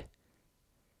located?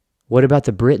 What about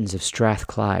the Britons of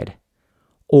Strathclyde?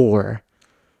 Or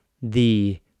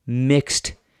the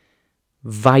mixed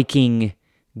Viking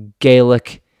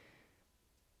Gaelic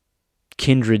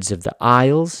kindreds of the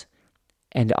Isles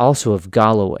and also of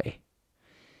Galloway?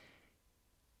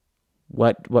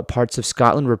 What parts of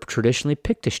Scotland were traditionally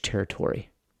Pictish territory?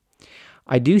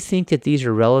 I do think that these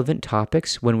are relevant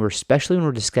topics especially when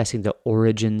we're discussing the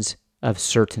origins of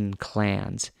certain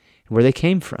clans and where they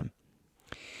came from.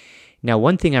 Now,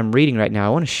 one thing I'm reading right now, I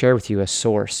want to share with you a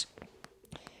source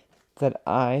that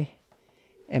I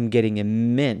am getting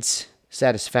immense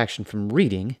satisfaction from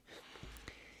reading.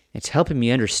 It's helping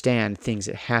me understand things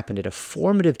that happened at a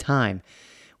formative time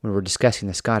when we're discussing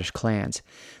the Scottish clans.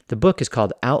 The book is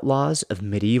called Outlaws of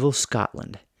Medieval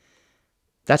Scotland.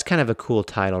 That's kind of a cool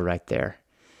title right there.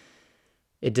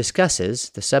 It discusses,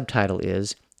 the subtitle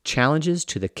is, Challenges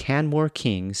to the Canmore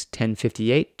Kings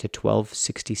 1058 to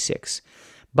 1266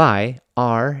 by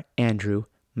R. Andrew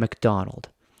MacDonald.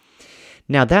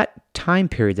 Now that time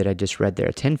period that I just read there,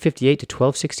 1058 to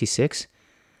 1266,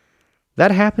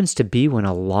 that happens to be when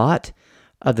a lot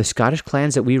of the Scottish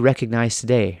clans that we recognize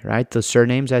today, right? Those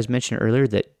surnames I was mentioning earlier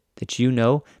that you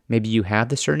know, maybe you have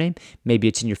the surname, maybe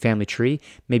it's in your family tree,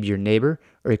 maybe your neighbor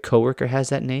or a coworker has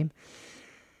that name.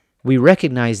 We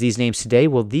recognize these names today.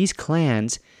 Well, these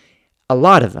clans, a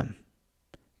lot of them,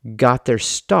 got their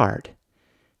start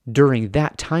during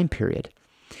that time period.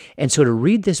 And so to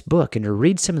read this book and to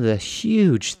read some of the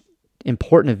huge,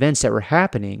 important events that were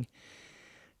happening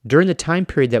during the time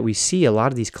period that we see a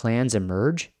lot of these clans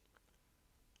emerge,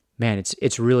 man,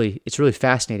 it's really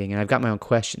fascinating, and I've got my own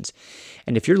questions.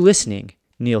 And if you're listening,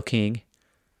 Neil King,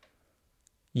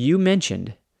 you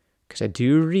mentioned, because I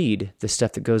do read the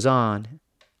stuff that goes on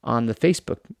the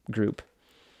Facebook group,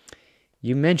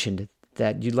 you mentioned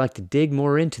that you'd like to dig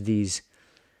more into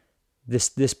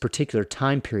this particular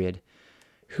time period.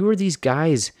 Who are these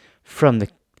guys from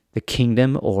the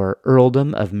kingdom or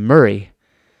earldom of Murray?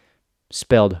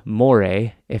 Spelled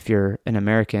Moray if you're an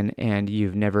American and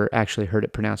you've never actually heard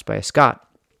it pronounced by a Scot.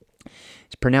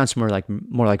 It's pronounced more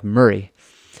like Murray.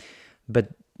 But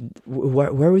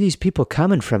where were these people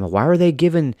coming from? Why were they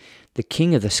giving the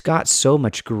king of the Scots so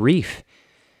much grief?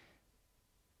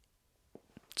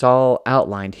 It's all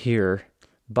outlined here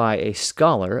by a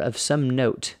scholar of some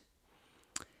note.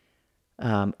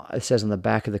 It says on the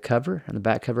back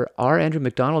cover, R. Andrew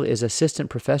MacDonald is assistant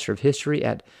professor of history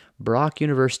at Brock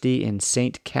University in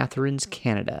St. Catharines,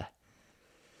 Canada.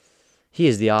 He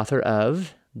is the author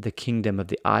of The Kingdom of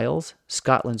the Isles,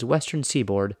 Scotland's Western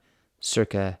Seaboard,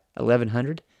 circa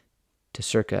 1100 to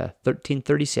circa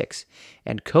 1336,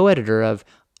 and co-editor of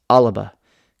Alba,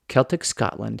 Celtic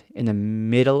Scotland in the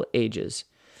Middle Ages.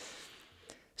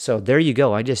 So there you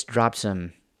go. I just dropped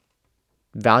some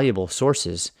valuable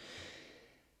sources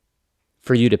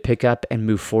for you to pick up and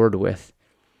move forward with.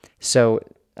 So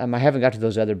I haven't got to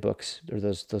those other books or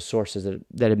those sources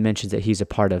that it mentions that he's a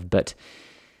part of, but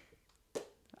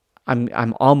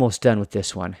I'm almost done with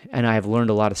this one, and I have learned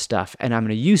a lot of stuff, and I'm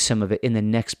going to use some of it in the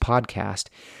next podcast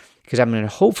because I'm going to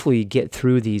hopefully get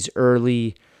through these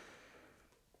early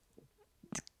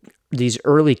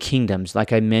kingdoms,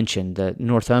 like I mentioned, the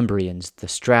Northumbrians, the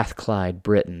Strathclyde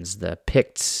Britons, the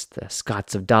Picts, the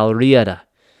Scots of Dalriada.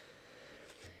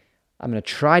 I'm going to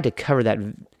try to cover that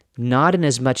not in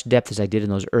as much depth as I did in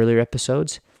those earlier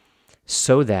episodes,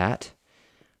 so that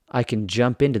I can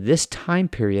jump into this time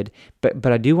period, but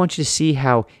I do want you to see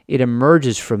how it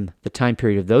emerges from the time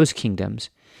period of those kingdoms.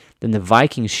 Then the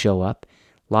Vikings show up.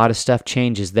 A lot of stuff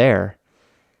changes there.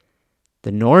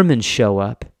 The Normans show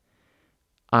up.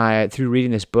 Through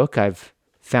reading this book, I've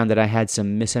found that I had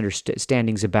some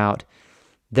misunderstandings about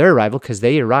their arrival because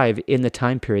they arrive in the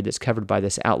time period that's covered by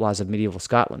this Outlaws of Medieval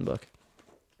Scotland book.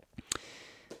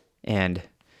 And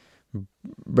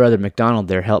Brother McDonald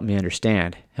there helped me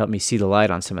understand, helped me see the light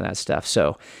on some of that stuff.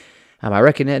 So I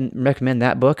recommend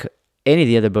that book. Any of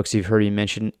the other books you've heard me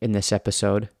mention in this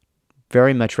episode,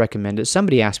 very much recommend it.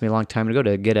 Somebody asked me a long time ago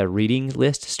to get a reading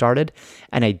list started,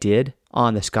 and I did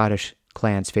on the Scottish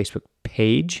Clans Facebook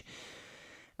page.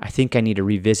 I think I need to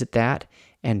revisit that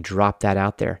and drop that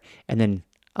out there, and then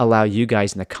allow you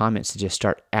guys in the comments to just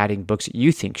start adding books that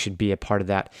you think should be a part of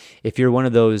that, if you're one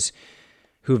of those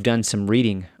who've done some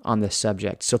reading on this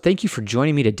subject. So thank you for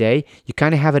joining me today. You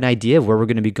kind of have an idea of where we're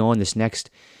going to be going this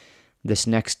next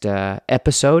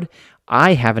episode.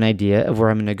 I have an idea of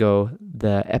where I'm going to go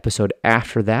the episode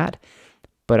after that,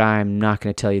 but I'm not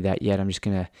going to tell you that yet. I'm just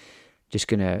going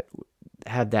to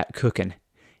have that cooking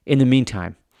in the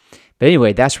meantime. But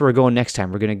anyway, that's where we're going next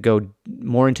time. We're going to go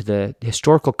more into the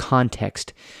historical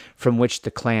context from which the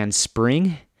clans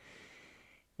spring,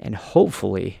 and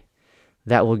hopefully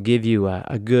that will give you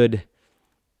a good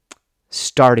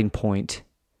starting point,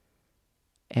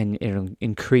 and it'll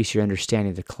increase your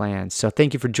understanding of the clans. So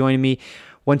thank you for joining me.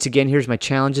 Once again, here's my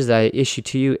challenges that I issue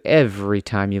to you every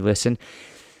time you listen.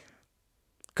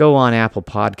 Go on Apple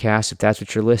Podcasts if that's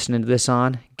what you're listening to this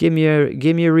on. Give me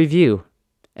a review.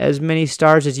 As many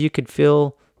stars as you could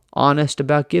feel honest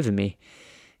about giving me.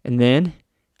 And then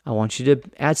I want you to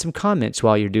add some comments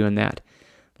while you're doing that.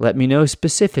 Let me know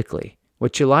specifically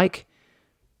what you like.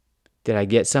 Did I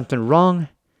get something wrong?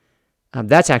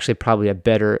 That's actually probably a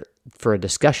better for a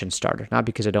discussion starter. Not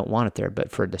because I don't want it there,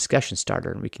 but for a discussion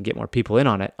starter, and we can get more people in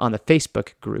on it on the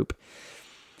Facebook group.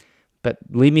 But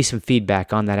leave me some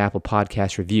feedback on that Apple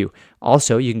Podcast review.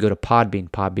 Also, you can go to Podbean,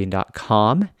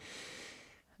 podbean.com,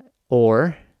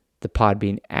 or the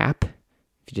Podbean app. If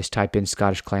you just type in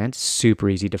Scottish Clans, super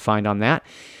easy to find on that.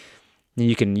 And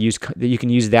you can use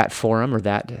that forum or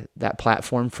that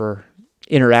platform for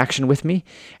interaction with me.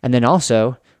 And then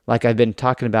also, like I've been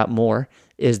talking about more,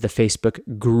 is the Facebook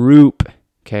group.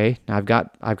 Okay, now I've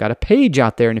got a page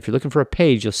out there, and if you're looking for a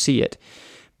page, you'll see it.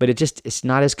 But it's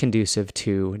not as conducive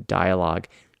to dialogue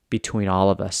between all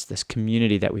of us, this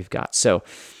community that we've got. So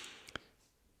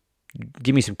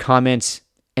give me some comments.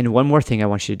 And one more thing I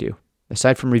want you to do,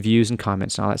 aside from reviews and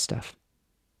comments and all that stuff.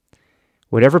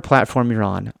 Whatever platform you're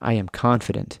on, I am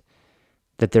confident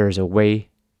that there is a way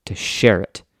to share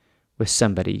it with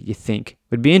somebody you think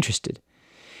would be interested.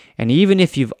 And even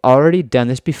if you've already done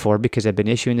this before, because I've been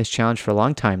issuing this challenge for a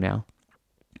long time now,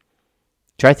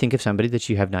 try to think of somebody that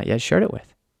you have not yet shared it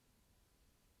with.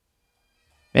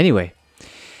 Anyway,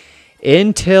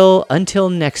 until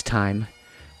next time,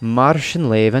 Marschen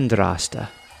Leben Drasta.